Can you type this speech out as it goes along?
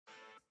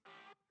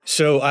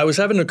So I was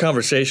having a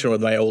conversation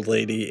with my old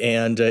lady,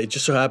 and it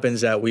just so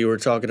happens that we were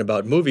talking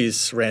about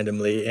movies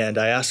randomly, and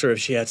I asked her if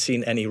she had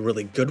seen any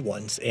really good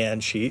ones,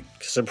 and she,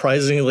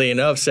 surprisingly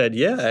enough, said,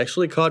 "Yeah, I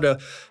actually caught a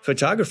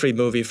photography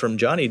movie from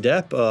Johnny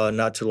Depp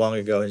not too long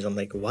ago." And I'm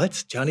like,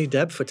 "What? Johnny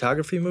Depp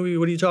photography movie?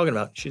 What are you talking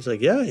about?" She's like,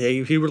 "Yeah,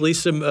 he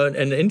released an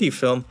indie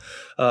film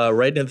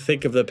right in the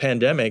thick of the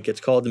pandemic. It's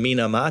called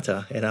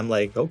Minamata." And I'm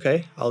like,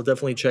 "Okay, I'll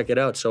definitely check it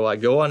out." So I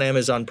go on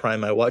Amazon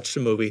Prime, I watch the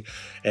movie,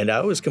 and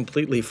I was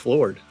completely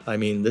floored. I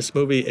mean, this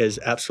movie is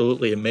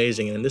absolutely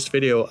amazing. And in this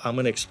video, I'm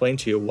going to explain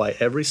to you why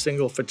every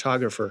single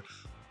photographer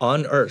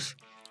on earth,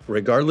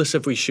 regardless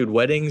if we shoot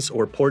weddings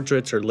or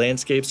portraits or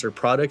landscapes or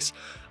products,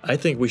 I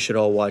think we should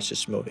all watch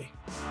this movie.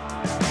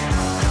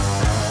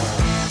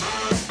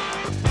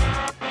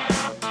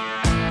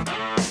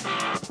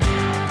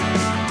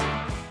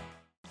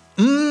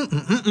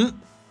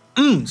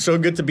 So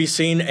good to be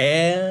seen,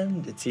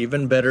 and it's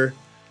even better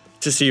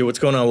to see you. What's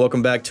going on?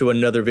 Welcome back to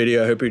another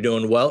video. I hope you're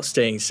doing well,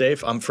 staying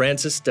safe. I'm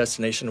Francis,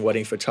 destination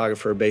wedding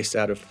photographer based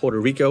out of Puerto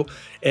Rico.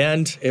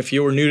 And if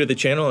you are new to the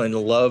channel and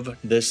love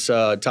this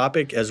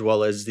topic, as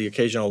well as the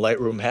occasional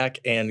Lightroom hack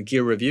and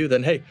gear review,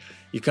 then hey,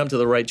 you come to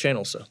the right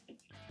channel. So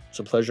it's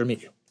a pleasure to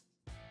meet you.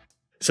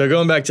 So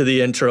going back to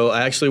the intro,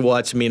 I actually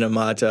watched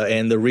Minamata,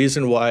 and the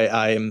reason why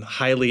I am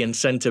highly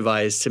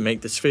incentivized to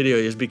make this video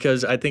is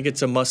because I think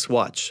it's a must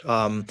watch.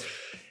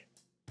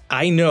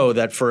 I know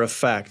that for a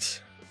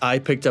fact, I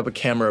picked up a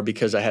camera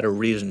because I had a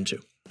reason to.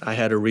 I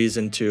had a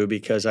reason to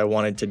because I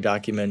wanted to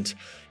document,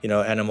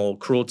 animal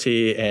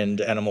cruelty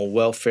and animal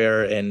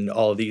welfare and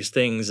all of these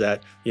things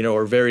that,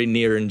 are very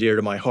near and dear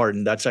to my heart.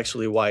 And that's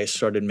actually why I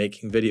started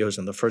making videos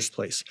in the first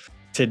place.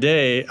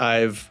 Today,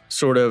 I've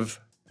sort of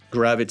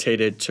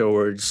gravitated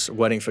towards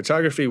wedding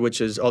photography, which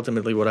is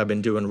ultimately what I've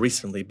been doing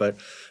recently. But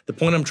the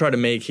point I'm trying to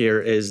make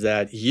here is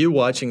that you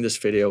watching this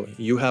video,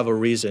 you have a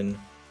reason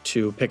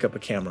to pick up a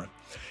camera.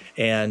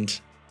 And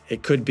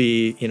it could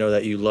be,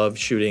 that you love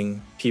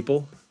shooting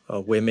people,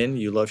 women,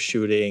 you love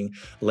shooting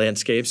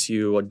landscapes,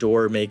 you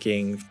adore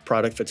making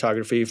product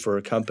photography for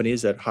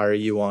companies that hire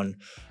you on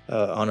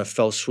a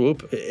fell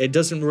swoop. It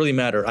doesn't really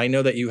matter. I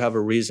know that you have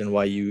a reason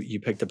why you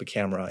picked up a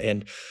camera.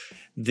 And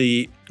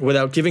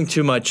without giving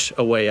too much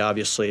away,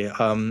 obviously,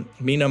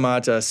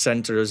 Minamata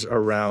centers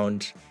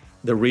around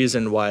the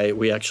reason why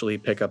we actually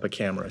pick up a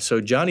camera. So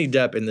Johnny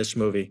Depp in this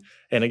movie,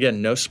 and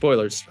again, no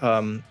spoilers,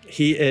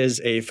 he is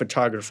a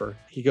photographer.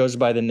 He goes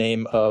by the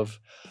name of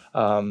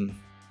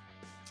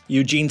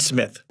Eugene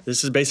Smith.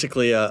 This is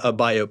basically a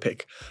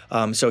biopic.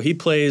 So he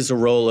plays the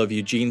role of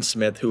Eugene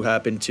Smith, who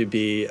happened to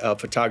be a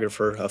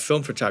photographer, a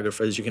film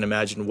photographer, as you can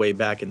imagine, way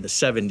back in the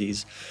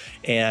 70s.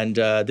 And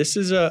this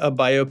is a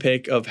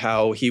biopic of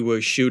how he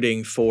was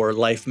shooting for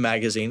Life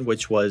magazine,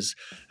 which was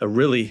a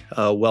really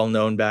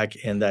well-known back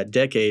in that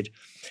decade.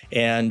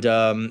 And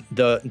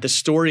the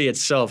story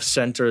itself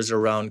centers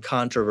around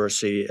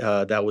controversy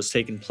that was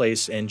taking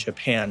place in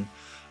Japan.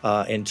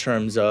 In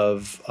terms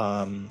of,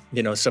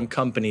 some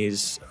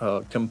companies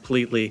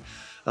completely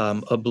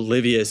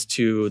oblivious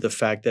to the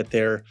fact that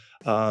their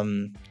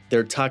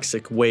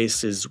toxic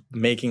waste is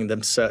making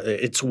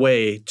its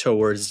way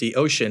towards the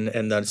ocean,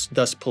 and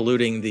thus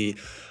polluting the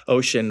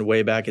ocean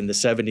way back in the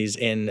 70s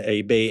in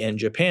a bay in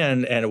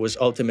Japan, and it was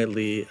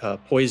ultimately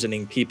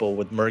poisoning people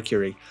with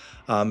mercury.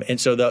 And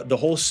so the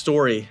whole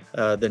story,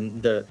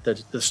 the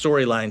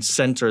storyline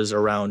centers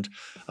around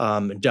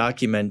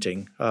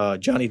documenting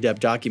Johnny Depp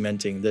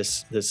documenting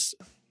this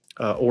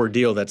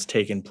ordeal that's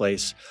taken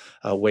place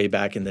way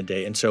back in the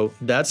day. And so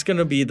that's going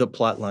to be the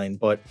plot line.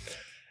 But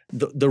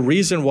the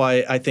reason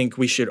why I think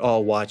we should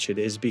all watch it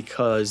is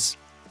because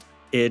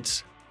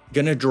it's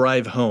going to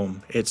drive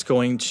home. It's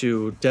going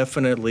to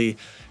definitely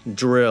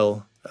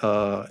drill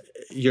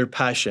your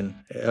passion,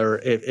 or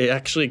it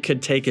actually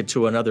could take it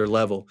to another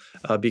level,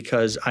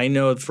 because I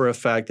know for a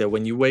fact that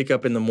when you wake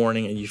up in the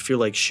morning and you feel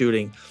like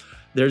shooting,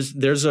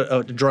 there's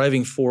a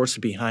driving force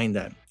behind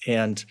that.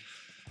 And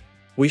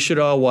we should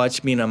all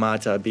watch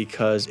Minamata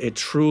because it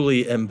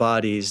truly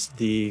embodies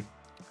the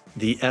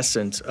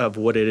essence of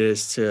what it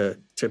is to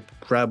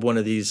grab one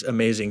of these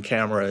amazing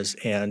cameras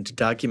and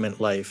document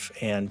life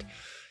and,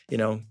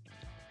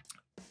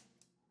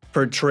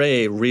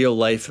 portray real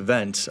life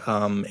events.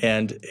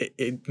 And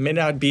it may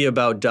not be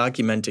about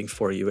documenting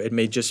for you. It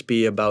may just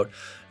be about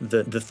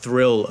the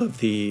thrill of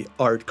the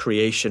art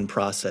creation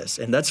process.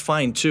 And that's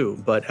fine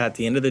too. But at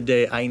the end of the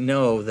day, I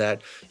know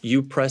that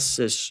you press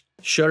this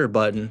shutter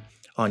button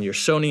on your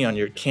Sony, on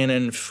your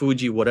Canon,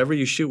 Fuji, whatever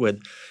you shoot with,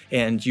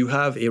 and you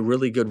have a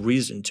really good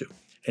reason to.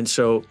 And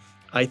so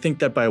I think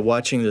that by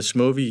watching this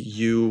movie,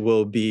 you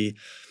will be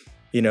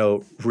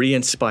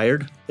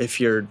re-inspired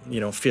if you're,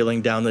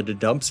 feeling down the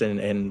dumps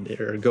and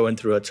are going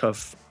through a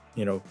tough,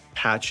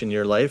 patch in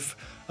your life.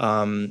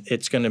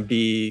 It's going to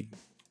be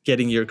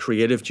getting your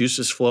creative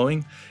juices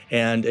flowing,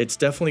 and it's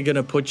definitely going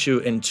to put you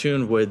in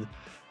tune with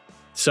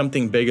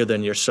something bigger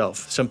than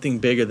yourself, something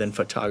bigger than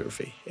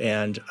photography.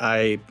 And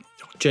I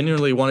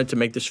genuinely wanted to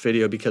make this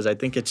video because I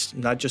think it's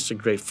not just a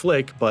great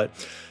flick, but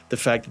the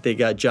fact that they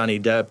got Johnny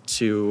Depp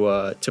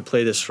to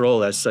play this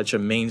role as such a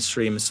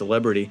mainstream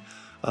celebrity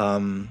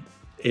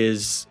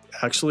is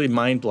actually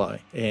mind-blowing.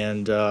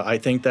 And I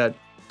think that,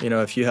 you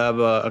know, if you have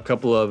a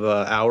couple of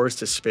hours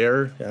to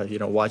spare, you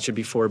know, watch it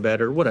before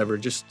bed or whatever,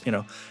 just, you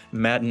know,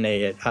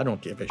 matinee it. I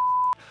don't give a shit.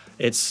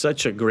 It's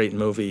such a great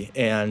movie,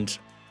 and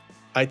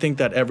I think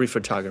that every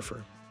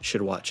photographer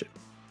should watch it.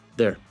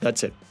 There,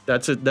 that's it.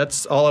 That's it.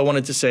 That's all I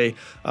wanted to say.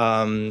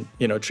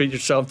 You know, treat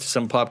yourself to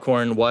some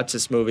popcorn, watch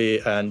this movie,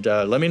 and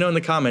let me know in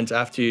the comments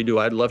after you do.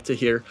 I'd love to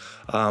hear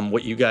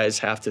what you guys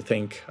have to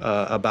think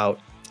about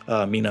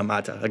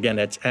Minamata. Again,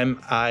 it's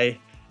Minamata.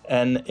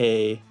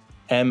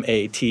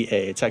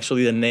 It's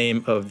actually the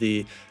name of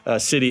the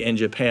city in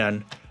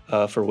Japan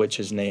for which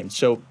is named.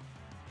 So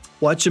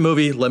watch the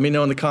movie. Let me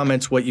know in the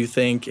comments what you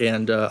think,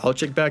 and I'll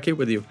check back in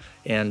with you,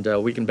 and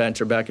we can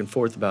banter back and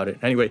forth about it.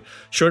 Anyway,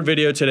 short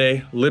video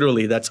today.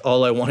 Literally, that's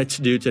all I wanted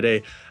to do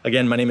today.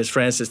 Again, my name is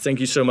Francis. Thank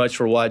you so much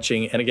for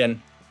watching. And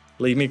again,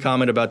 leave me a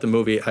comment about the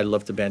movie. I'd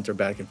love to banter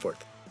back and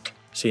forth.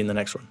 See you in the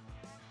next one.